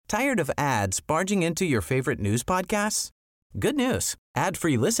Tired of ads barging into your favorite news podcasts? Good news.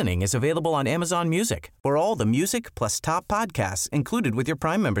 Ad-free listening is available on Amazon Music for all the music plus top podcasts included with your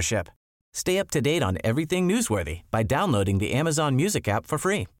Prime membership. Stay up to date on everything newsworthy by downloading the Amazon Music app for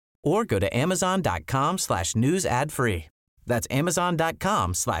free or go to amazon.com/news ad free. That's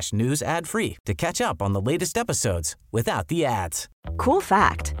amazon.com/news ad free to catch up on the latest episodes without the ads. Cool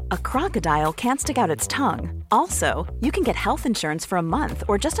fact, a crocodile can't stick out its tongue. Also, you can get health insurance for a month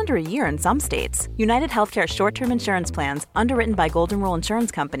or just under a year in some states. United Healthcare short-term insurance plans, underwritten by Golden Rule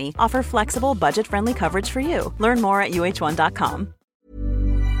Insurance Company, offer flexible, budget-friendly coverage for you. Learn more at uh1.com.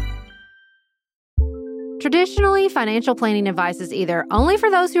 Traditionally, financial planning advice is either only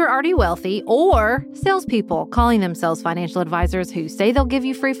for those who are already wealthy or salespeople calling themselves financial advisors who say they'll give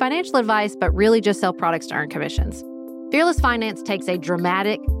you free financial advice but really just sell products to earn commissions. Fearless Finance takes a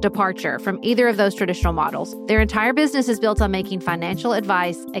dramatic departure from either of those traditional models. Their entire business is built on making financial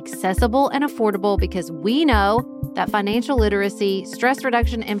advice accessible and affordable because we know that financial literacy, stress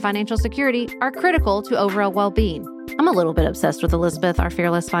reduction, and financial security are critical to overall well-being. I'm a little bit obsessed with Elizabeth, our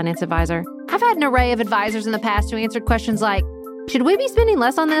Fearless Finance advisor. I've had an array of advisors in the past who answered questions like, should we be spending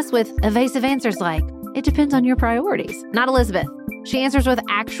less on this, with evasive answers like, it depends on your priorities. Not Elizabeth. She answers with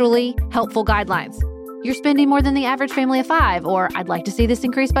actually helpful guidelines. You're spending more than the average family of 5, or I'd like to see this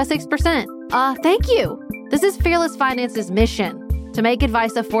increase by 6%. Thank you. This is Fearless Finance's mission, to make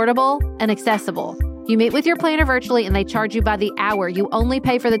advice affordable and accessible. You meet with your planner virtually and they charge you by the hour. You only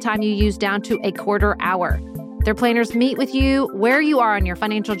pay for the time you use down to a quarter hour. Their planners meet with you where you are on your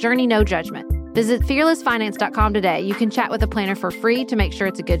financial journey, no judgment. Visit fearlessfinance.com today. You can chat with a planner for free to make sure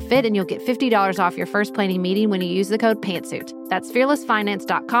it's a good fit, and you'll get $50 off your first planning meeting when you use the code PANTSUIT. That's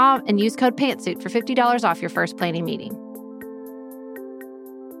fearlessfinance.com and use code PANTSUIT for $50 off your first planning meeting.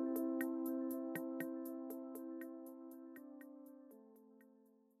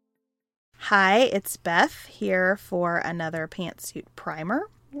 Hi, it's Beth here for another Pantsuit Primer.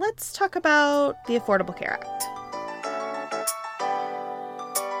 Let's talk about the Affordable Care Act.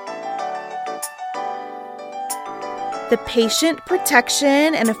 The Patient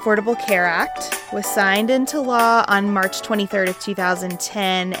Protection and Affordable Care Act was signed into law on March 23rd of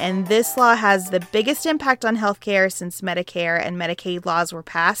 2010, and this law has the biggest impact on healthcare since Medicare and Medicaid laws were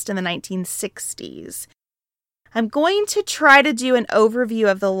passed in the 1960s. I'm going to try to do an overview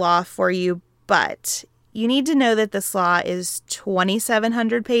of the law for you, but you need to know that this law is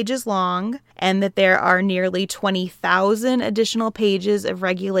 2,700 pages long and that there are nearly 20,000 additional pages of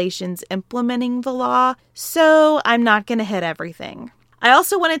regulations implementing the law, so I'm not going to hit everything. I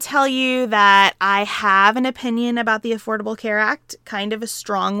also want to tell you that I have an opinion about the Affordable Care Act, kind of a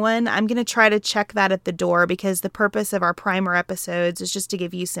strong one. I'm going to try to check that at the door because the purpose of our primer episodes is just to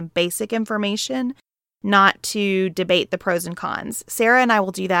give you some basic information, not to debate the pros and cons. Sarah and I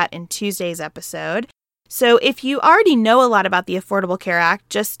will do that in Tuesday's episode. So if you already know a lot about the Affordable Care Act,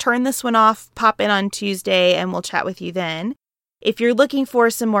 just turn this one off, pop in on Tuesday, and we'll chat with you then. If you're looking for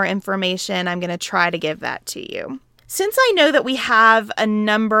some more information, I'm going to try to give that to you. Since I know that we have a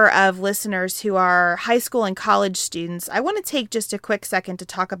number of listeners who are high school and college students, I want to take just a quick second to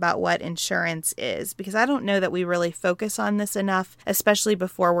talk about what insurance is, because I don't know that we really focus on this enough, especially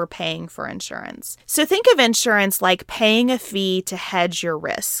before we're paying for insurance. So think of insurance like paying a fee to hedge your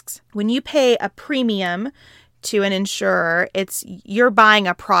risks. When you pay a premium to an insurer, you're buying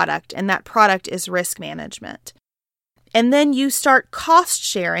a product, and that product is risk management. And then you start cost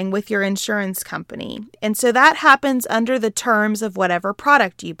sharing with your insurance company. And so that happens under the terms of whatever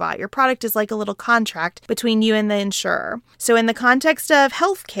product you bought. Your product is like a little contract between you and the insurer. So in the context of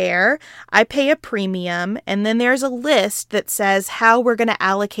healthcare, I pay a premium, and then there's a list that says how we're going to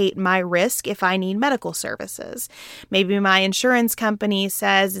allocate my risk if I need medical services. Maybe my insurance company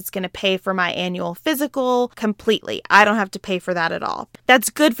says it's going to pay for my annual physical completely. I don't have to pay for that at all. That's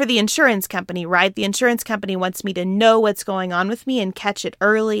good for the insurance company, right? The insurance company wants me to know what's going on with me and catch it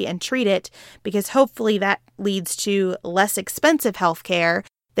early and treat it, because hopefully that leads to less expensive health care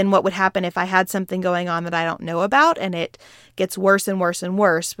than what would happen if I had something going on that I don't know about and it gets worse and worse and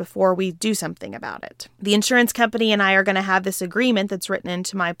worse before we do something about it. The insurance company and I are going to have this agreement that's written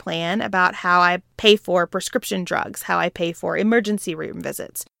into my plan about how I pay for prescription drugs, how I pay for emergency room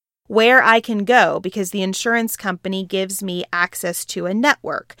visits, where I can go, because the insurance company gives me access to a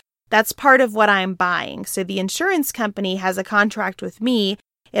network. That's part of what I'm buying. So the insurance company has a contract with me.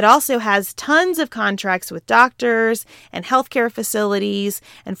 It also has tons of contracts with doctors and healthcare facilities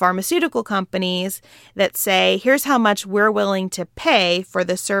and pharmaceutical companies that say, here's how much we're willing to pay for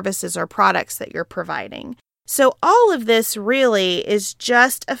the services or products that you're providing. So all of this really is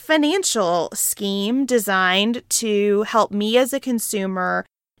just a financial scheme designed to help me as a consumer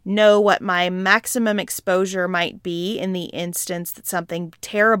know what my maximum exposure might be in the instance that something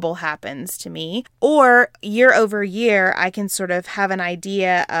terrible happens to me. Or year over year, I can sort of have an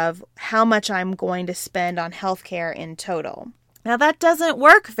idea of how much I'm going to spend on healthcare in total. Now, that doesn't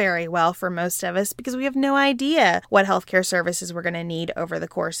work very well for most of us because we have no idea what healthcare services we're going to need over the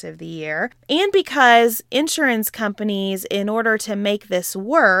course of the year. And because insurance companies, in order to make this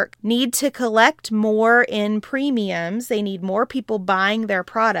work, need to collect more in premiums. They need more people buying their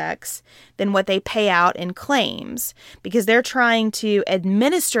products than what they pay out in claims because they're trying to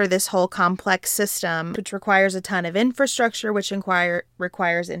administer this whole complex system, which requires a ton of infrastructure, which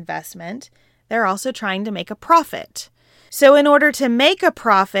requires investment. They're also trying to make a profit. So in order to make a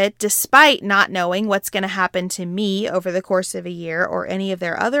profit, despite not knowing what's going to happen to me over the course of a year or any of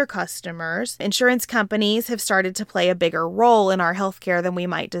their other customers, insurance companies have started to play a bigger role in our healthcare than we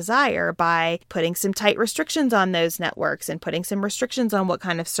might desire by putting some tight restrictions on those networks and putting some restrictions on what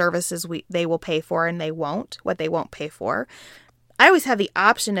kind of services they will pay for and what they won't pay for. I always have the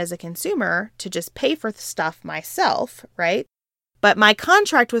option as a consumer to just pay for stuff myself, right? But my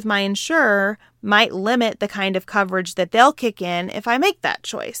contract with my insurer might limit the kind of coverage that they'll kick in if I make that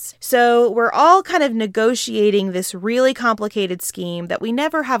choice. So we're all kind of negotiating this really complicated scheme that we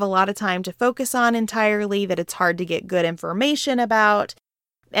never have a lot of time to focus on entirely, that it's hard to get good information about.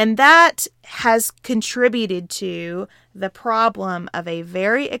 And that has contributed to the problem of a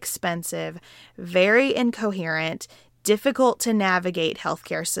very expensive, very incoherent, difficult to navigate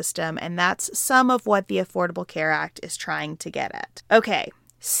healthcare system, and that's some of what the Affordable Care Act is trying to get at. Okay,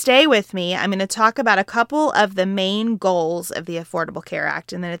 stay with me. I'm going to talk about a couple of the main goals of the Affordable Care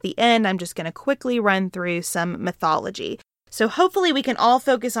Act, and then at the end, I'm just going to quickly run through some mythology. So hopefully we can all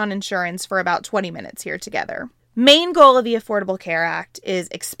focus on insurance for about 20 minutes here together. Main goal of the Affordable Care Act is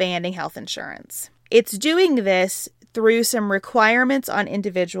expanding health insurance. It's doing this through some requirements on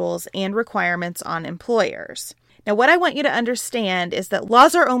individuals and requirements on employers. Now, what I want you to understand is that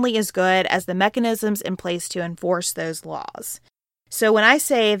laws are only as good as the mechanisms in place to enforce those laws. So when I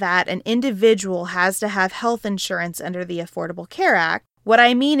say that an individual has to have health insurance under the Affordable Care Act, what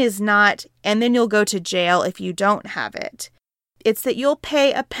I mean is not, and then you'll go to jail if you don't have it. It's that you'll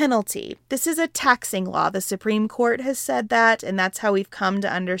pay a penalty. This is a taxing law. The Supreme Court has said that, and that's how we've come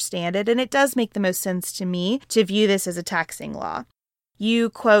to understand it. And it does make the most sense to me to view this as a taxing law.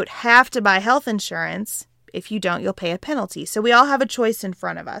 You, quote, have to buy health insurance. If you don't, you'll pay a penalty. So we all have a choice in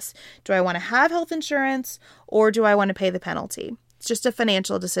front of us. Do I want to have health insurance or do I want to pay the penalty? It's just a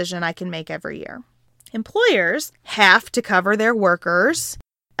financial decision I can make every year. Employers have to cover their workers,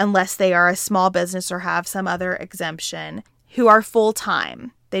 unless they are a small business or have some other exemption, who are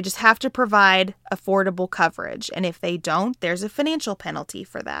full-time. They just have to provide affordable coverage. And if they don't, there's a financial penalty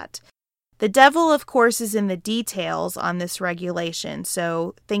for that. The devil, of course, is in the details on this regulation,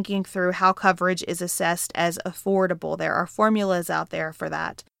 so thinking through how coverage is assessed as affordable. There are formulas out there for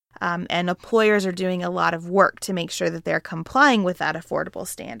that, and employers are doing a lot of work to make sure that they're complying with that affordable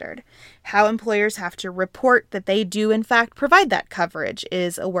standard. How employers have to report that they do, in fact, provide that coverage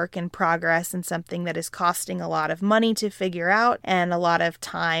is a work in progress and something that is costing a lot of money to figure out and a lot of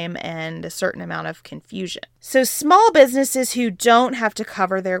time and a certain amount of confusion. So small businesses who don't have to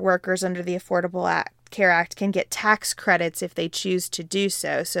cover their workers under the Affordable Care Act can get tax credits if they choose to do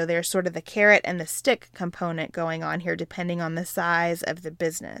so. So there's sort of the carrot and the stick component going on here depending on the size of the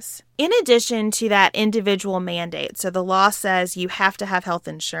business. In addition to that individual mandate, so the law says you have to have health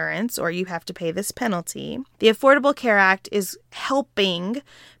insurance or you have to pay this penalty, the Affordable Care Act is helping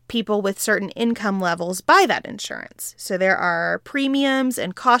people with certain income levels buy that insurance. So there are premiums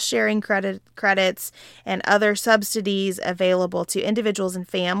and cost-sharing credits and other subsidies available to individuals and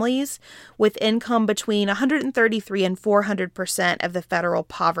families with income between 133 and 400% of the federal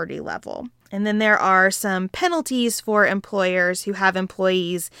poverty level. And then there are some penalties for employers who have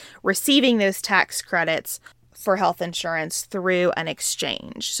employees receiving those tax credits for health insurance through an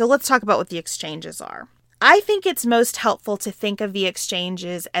exchange. So let's talk about what the exchanges are. I think it's most helpful to think of the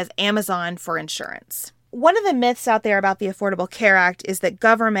exchanges as Amazon for insurance. One of the myths out there about the Affordable Care Act is that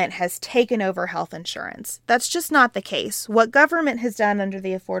government has taken over health insurance. That's just not the case. What government has done under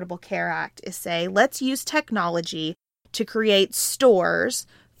the Affordable Care Act is say, let's use technology to create stores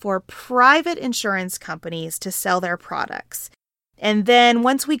for private insurance companies to sell their products. And then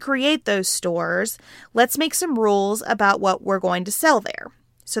once we create those stores, let's make some rules about what we're going to sell there.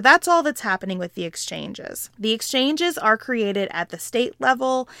 So that's all that's happening with the exchanges. The exchanges are created at the state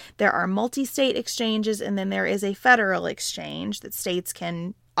level. There are multi-state exchanges, and then there is a federal exchange that states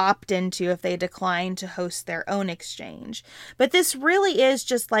can opt into if they decline to host their own exchange. But this really is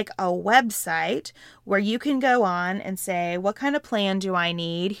just like a website where you can go on and say, what kind of plan do I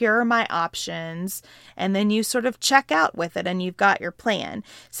need? Here are my options. And then you sort of check out with it and you've got your plan.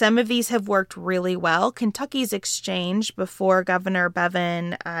 Some of these have worked really well. Kentucky's exchange, before Governor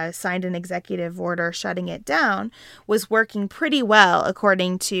Bevin signed an executive order shutting it down, was working pretty well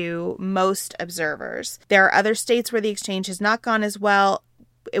according to most observers. There are other states where the exchange has not gone as well.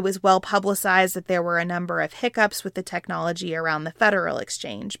 It was well publicized that there were a number of hiccups with the technology around the federal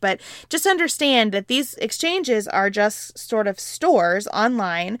exchange. But just understand that these exchanges are just sort of stores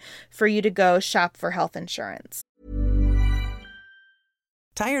online for you to go shop for health insurance.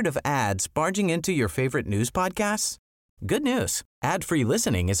 Tired of ads barging into your favorite news podcasts? Good news. Ad-free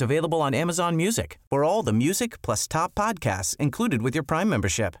listening is available on Amazon Music for all the music plus top podcasts included with your Prime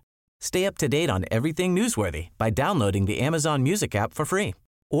membership. Stay up to date on everything newsworthy by downloading the Amazon Music app for free.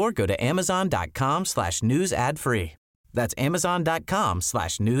 Or go to amazon.com/news ad free. That's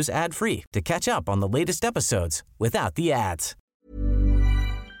amazon.com/news ad free to catch up on the latest episodes without the ads.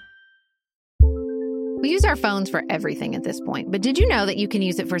 We use our phones for everything at this point, but did you know that you can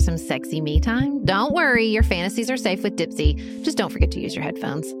use it for some sexy me time? Don't worry, your fantasies are safe with Dipsea. Just don't forget to use your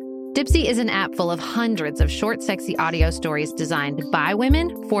headphones. Dipsea is an app full of hundreds of short, sexy audio stories designed by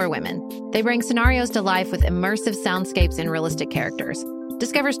women for women. They bring scenarios to life with immersive soundscapes and realistic characters.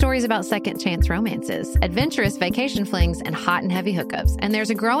 Discover stories about second chance romances, adventurous vacation flings, and hot and heavy hookups. And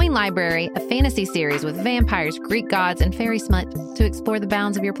there's a growing library of fantasy series with vampires, Greek gods, and fairy smut to explore the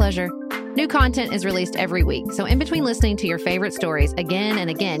bounds of your pleasure. New content is released every week, so in between listening to your favorite stories again and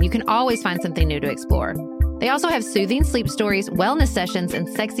again, you can always find something new to explore. They also have soothing sleep stories, wellness sessions, and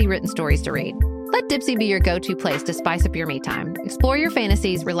sexy written stories to read. Let Dipsea be your go-to place to spice up your me time. Explore your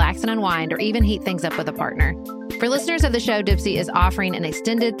fantasies, relax and unwind, or even heat things up with a partner. For listeners of the show, Dipsea is offering an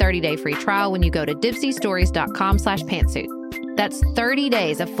extended 30-day free trial when you go to dipseastories.com/pantsuit. That's 30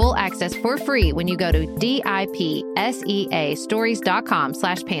 days of full access for free when you go to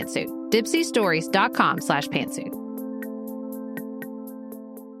dipseastories.com/pantsuit. dipseastories.com/pantsuit.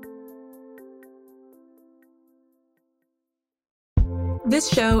 This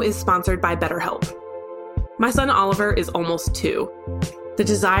show is sponsored by BetterHelp. My son Oliver is almost 2. The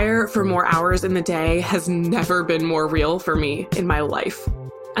desire for more hours in the day has never been more real for me in my life.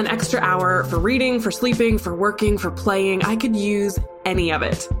 An extra hour for reading, for sleeping, for working, for playing, I could use any of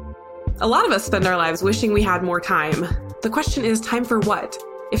it. A lot of us spend our lives wishing we had more time. The question is, time for what?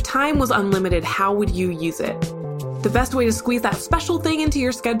 If time was unlimited, how would you use it? The best way to squeeze that special thing into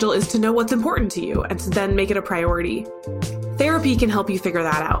your schedule is to know what's important to you and to then make it a priority. Therapy can help you figure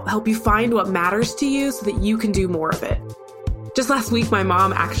that out, help you find what matters to you so that you can do more of it. Just last week, my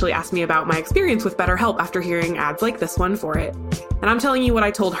mom actually asked me about my experience with BetterHelp after hearing ads like this one for it. And I'm telling you what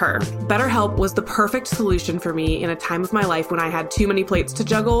I told her. BetterHelp was the perfect solution for me in a time of my life when I had too many plates to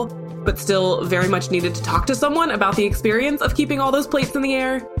juggle, but still very much needed to talk to someone about the experience of keeping all those plates in the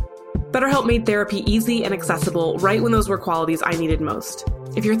air. BetterHelp made therapy easy and accessible right when those were qualities I needed most.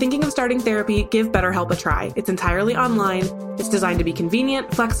 If you're thinking of starting therapy, give BetterHelp a try. It's entirely online. It's designed to be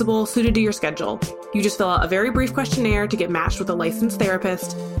convenient, flexible, suited to your schedule. You just fill out a very brief questionnaire to get matched with a licensed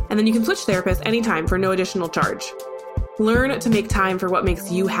therapist, and then you can switch therapists anytime for no additional charge. Learn to make time for what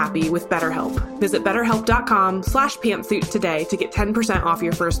makes you happy with BetterHelp. Visit betterhelp.com/pantsuit today to get 10% off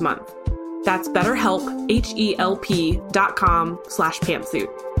your first month. That's BetterHelp, HELP.com/pantsuit.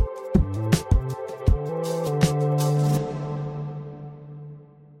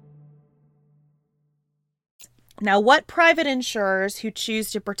 Now, what private insurers who choose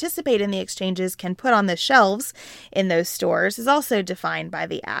to participate in the exchanges can put on the shelves in those stores is also defined by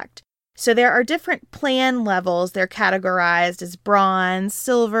the Act. So there are different plan levels. They're categorized as bronze,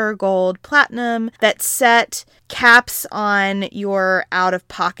 silver, gold, platinum, that set caps on your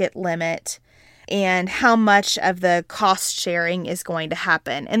out-of-pocket limit and how much of the cost sharing is going to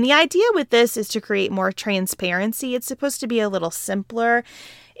happen. And the idea with this is to create more transparency. It's supposed to be a little simpler.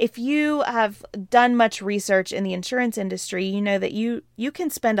 If you have done much research in the insurance industry, you know that you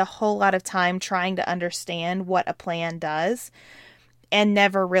can spend a whole lot of time trying to understand what a plan does and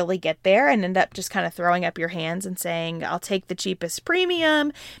never really get there and end up just kind of throwing up your hands and saying, I'll take the cheapest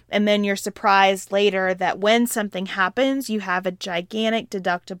premium. And then you're surprised later that when something happens, you have a gigantic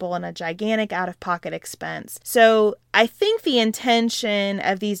deductible and a gigantic out-of-pocket expense. So I think the intention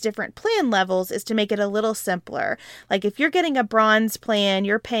of these different plan levels is to make it a little simpler. Like if you're getting a bronze plan,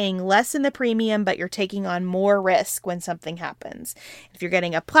 you're paying less in the premium, but you're taking on more risk when something happens. If you're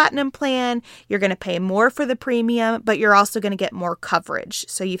getting a platinum plan, you're going to pay more for the premium, but you're also going to get more coverage.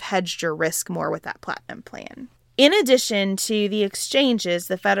 So you've hedged your risk more with that platinum plan. In addition to the exchanges,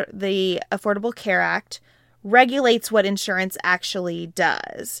 the Affordable Care Act regulates what insurance actually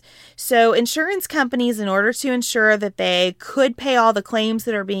does. So insurance companies, in order to ensure that they could pay all the claims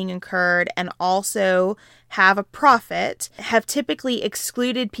that are being incurred and also have a profit, have typically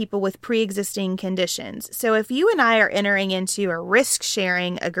excluded people with pre-existing conditions. So if you and I are entering into a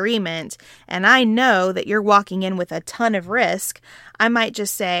risk-sharing agreement and I know that you're walking in with a ton of risk, I might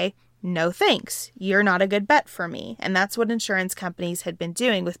just say, no thanks, you're not a good bet for me. And that's what insurance companies had been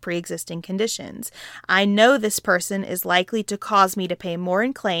doing with pre-existing conditions. I know this person is likely to cause me to pay more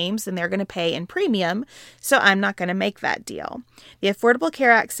in claims than they're going to pay in premium, so I'm not going to make that deal. The Affordable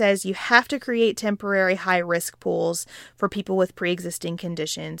Care Act says you have to create temporary high-risk pools for people with pre-existing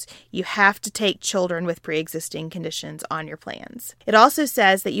conditions. You have to take children with pre-existing conditions on your plans. It also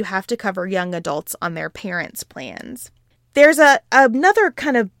says that you have to cover young adults on their parents' plans. There's another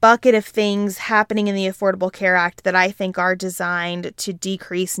kind of bucket of things happening in the Affordable Care Act that I think are designed to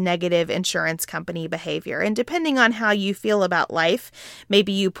decrease negative insurance company behavior. And depending on how you feel about life,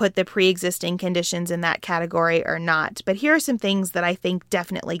 maybe you put the pre-existing conditions in that category or not. But here are some things that I think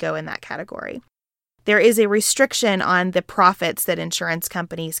definitely go in that category. There is a restriction on the profits that insurance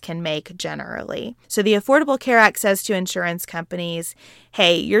companies can make generally. So the Affordable Care Act says to insurance companies,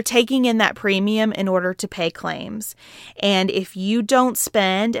 hey, you're taking in that premium in order to pay claims. And if you don't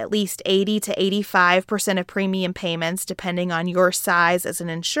spend at least 80 to 85% of premium payments, depending on your size as an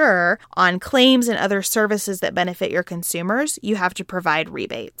insurer, on claims and other services that benefit your consumers, you have to provide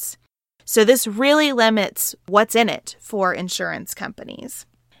rebates. So this really limits what's in it for insurance companies.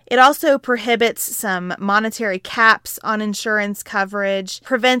 It also prohibits some monetary caps on insurance coverage,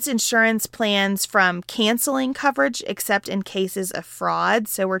 prevents insurance plans from canceling coverage except in cases of fraud.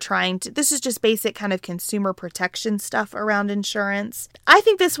 So this is just basic kind of consumer protection stuff around insurance. I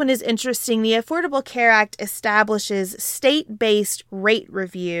think this one is interesting. The Affordable Care Act establishes state-based rate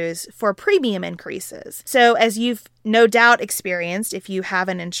reviews for premium increases. So as you've no doubt experienced, if you have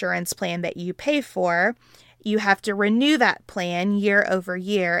an insurance plan that you pay for, you have to renew that plan year over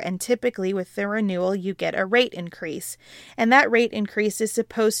year, and typically with the renewal, you get a rate increase. And that rate increase is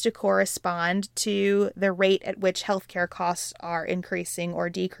supposed to correspond to the rate at which healthcare costs are increasing or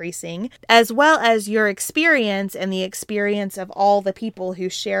decreasing, as well as your experience and the experience of all the people who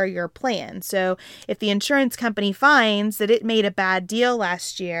share your plan. So if the insurance company finds that it made a bad deal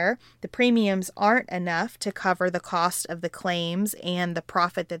last year, the premiums aren't enough to cover the cost of the claims and the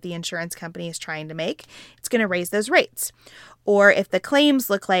profit that the insurance company is trying to make, it's going to raise those rates. Or if the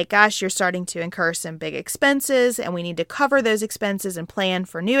claims look like, gosh, you're starting to incur some big expenses and we need to cover those expenses and plan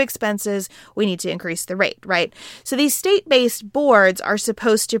for new expenses, we need to increase the rate, right? So these state-based boards are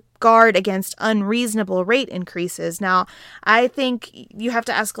supposed to guard against unreasonable rate increases. Now, I think you have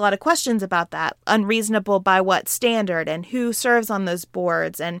to ask a lot of questions about that. Unreasonable by what standard, and who serves on those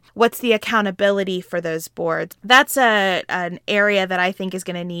boards, and what's the accountability for those boards? That's an area that I think is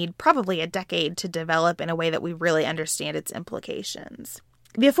going to need probably a decade to develop in a way that we really understand its implications.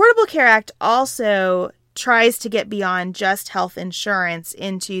 The Affordable Care Act also tries to get beyond just health insurance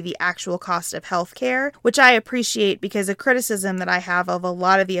into the actual cost of health care, which I appreciate because a criticism that I have of a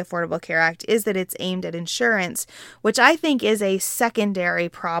lot of the Affordable Care Act is that it's aimed at insurance, which I think is a secondary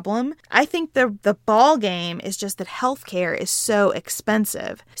problem. I think the ball game is just that health care is so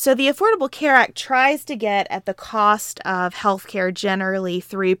expensive. So the Affordable Care Act tries to get at the cost of health care generally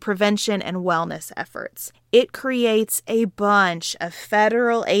through prevention and wellness efforts. It creates a bunch of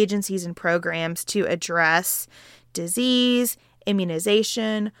federal agencies and programs to address disease,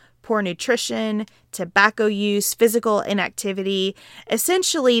 immunization, poor nutrition, tobacco use, physical inactivity.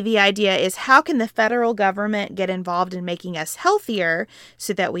 Essentially, the idea is how can the federal government get involved in making us healthier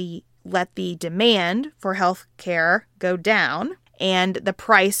so that we let the demand for health care go down and the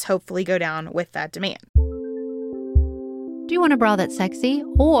price hopefully go down with that demand. Do you want a bra that's sexy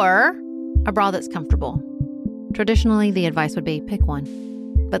or a bra that's comfortable? Traditionally, the advice would be pick one.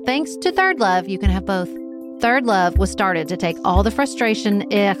 But thanks to Third Love, you can have both. Third Love was started to take all the frustration,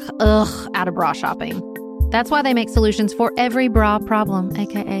 out of bra shopping. That's why they make solutions for every bra problem,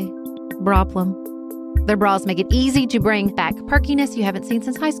 aka Braplum. Their bras make it easy to bring back perkiness you haven't seen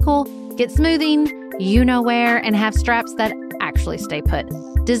since high school, get smoothing, you know where, and have straps that actually stay put.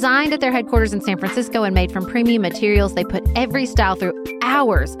 Designed at their headquarters in San Francisco and made from premium materials, they put every style through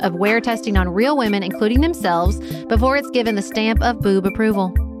hours of wear testing on real women, including themselves, before it's given the stamp of boob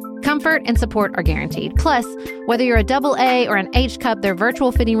approval. Comfort and support are guaranteed. Plus, whether you're a AA or an H cup, their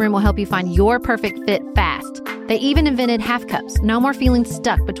virtual fitting room will help you find your perfect fit fast. They even invented half cups. No more feeling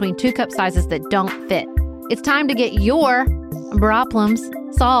stuck between 2 cup sizes that don't fit. It's time to get your Braplums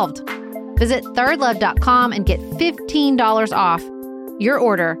solved. Visit thirdlove.com and get $15 off your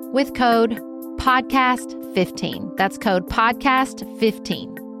order with code PODCAST15. That's code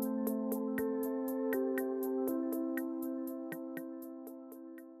PODCAST15.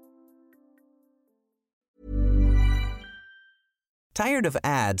 Tired of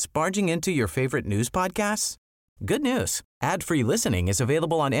ads barging into your favorite news podcasts? Good news. Ad-free listening is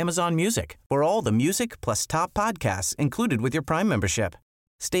available on Amazon Music for all the music plus top podcasts included with your Prime membership.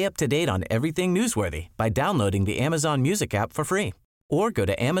 Stay up to date on everything newsworthy by downloading the Amazon Music app for free or go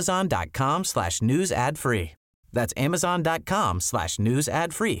to amazon.com/news ad free. That's amazon.com/news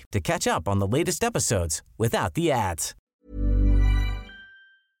ad free to catch up on the latest episodes without the ads.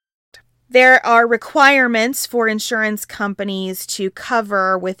 There are requirements for insurance companies to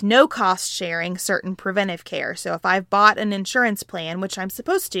cover with no cost sharing certain preventive care. So if I've bought an insurance plan, which I'm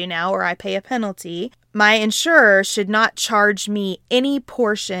supposed to now, or I pay a penalty, my insurer should not charge me any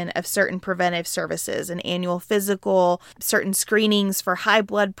portion of certain preventive services, an annual physical, certain screenings for high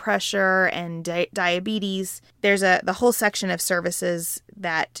blood pressure and diabetes. There's the whole section of services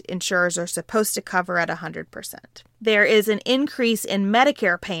that insurers are supposed to cover at 100%. There is an increase in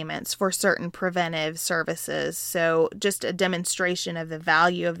Medicare payments for certain preventive services. So just a demonstration of the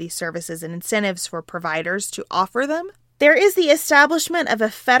value of these services and incentives for providers to offer them. There is the establishment of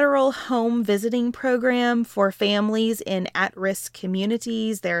a federal home visiting program for families in at-risk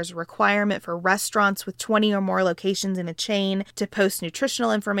communities. There's a requirement for restaurants with 20 or more locations in a chain to post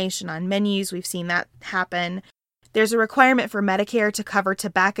nutritional information on menus. We've seen that happen. There's a requirement for Medicare to cover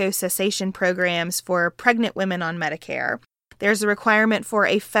tobacco cessation programs for pregnant women on Medicare. There's a requirement for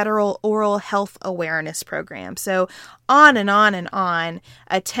a federal oral health awareness program. So on and on and on,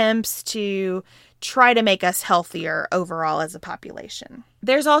 attempts to try to make us healthier overall as a population.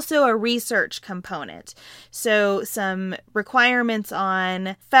 There's also a research component. So some requirements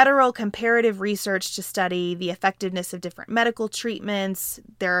on federal comparative research to study the effectiveness of different medical treatments.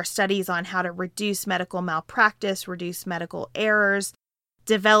 There are studies on how to reduce medical malpractice, reduce medical errors,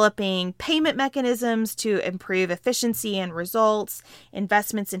 developing payment mechanisms to improve efficiency and results,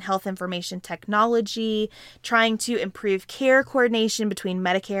 investments in health information technology, trying to improve care coordination between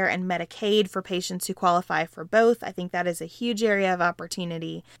Medicare and Medicaid for patients who qualify for both. I think that is a huge area of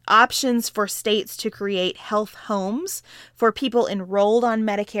opportunity. Options for states to create health homes for people enrolled on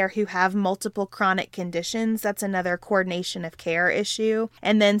Medicare who have multiple chronic conditions. That's another coordination of care issue.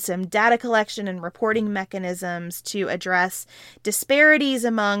 And then some data collection and reporting mechanisms to address disparities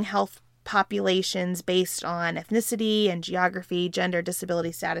among health populations based on ethnicity and geography, gender,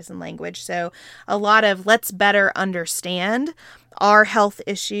 disability status, and language. So a lot of let's better understand our health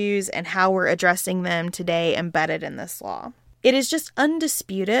issues and how we're addressing them today embedded in this law. It is just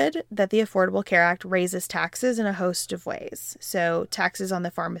undisputed that the Affordable Care Act raises taxes in a host of ways. So taxes on the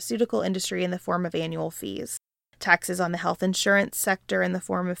pharmaceutical industry in the form of annual fees, taxes on the health insurance sector in the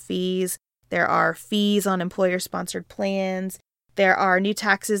form of fees. There are fees on employer-sponsored plans. There are new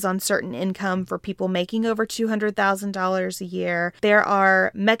taxes on certain income for people making over $200,000 a year. There are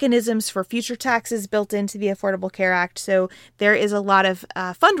mechanisms for future taxes built into the Affordable Care Act. So there is a lot of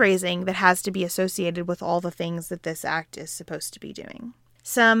fundraising that has to be associated with all the things that this act is supposed to be doing.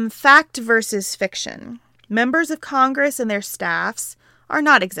 Some fact versus fiction. Members of Congress and their staffs are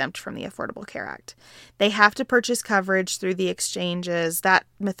not exempt from the Affordable Care Act. They have to purchase coverage through the exchanges. That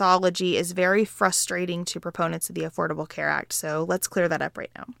mythology is very frustrating to proponents of the Affordable Care Act, so let's clear that up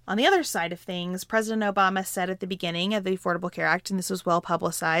right now. On the other side of things, President Obama said at the beginning of the Affordable Care Act, and this was well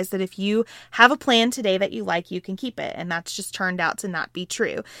publicized, that if you have a plan today that you like, you can keep it, and that's just turned out to not be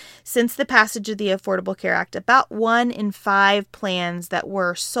true. Since the passage of the Affordable Care Act, about 1 in 5 plans that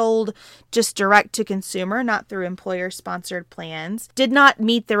were sold just direct to consumer, not through employer-sponsored plans, did not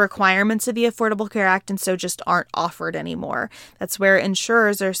meet the requirements of the Affordable Care Act and so just aren't offered anymore. That's where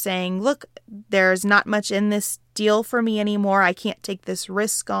insurers are saying, look, there's not much in this deal for me anymore. I can't take this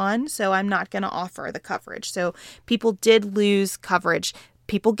risk on, so I'm not going to offer the coverage. So people did lose coverage.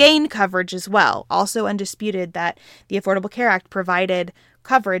 People gained coverage as well. Also undisputed that the Affordable Care Act provided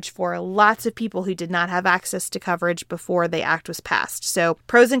coverage for lots of people who did not have access to coverage before the act was passed. So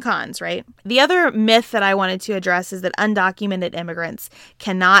pros and cons, right? The other myth that I wanted to address is that undocumented immigrants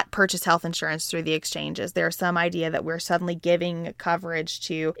cannot purchase health insurance through the exchanges. There's some idea that we're suddenly giving coverage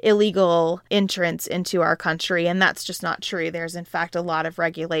to illegal entrants into our country, and that's just not true. There's in fact a lot of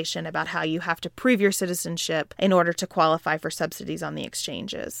regulation about how you have to prove your citizenship in order to qualify for subsidies on the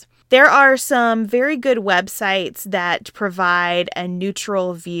exchanges. There are some very good websites that provide a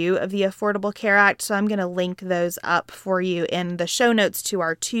neutral view of the Affordable Care Act, so I'm going to link those up for you in the show notes to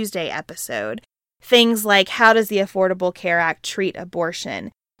our Tuesday episode. Things like, how does the Affordable Care Act treat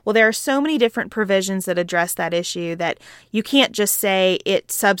abortion? Well, there are so many different provisions that address that issue that you can't just say it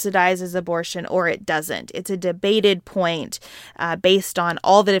subsidizes abortion or it doesn't. It's a debated point based on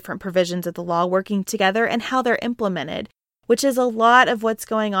all the different provisions of the law working together and how they're implemented, which is a lot of what's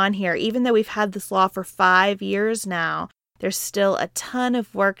going on here. Even though we've had this law for 5 years now, there's still a ton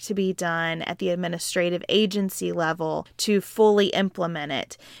of work to be done at the administrative agency level to fully implement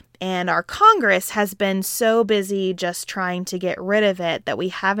it. And our Congress has been so busy just trying to get rid of it that we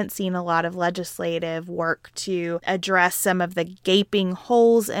haven't seen a lot of legislative work to address some of the gaping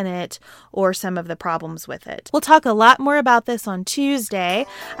holes in it or some of the problems with it. We'll talk a lot more about this on Tuesday.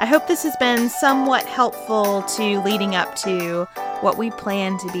 I hope this has been somewhat helpful to leading up to what we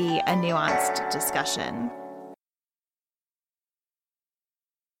plan to be a nuanced discussion.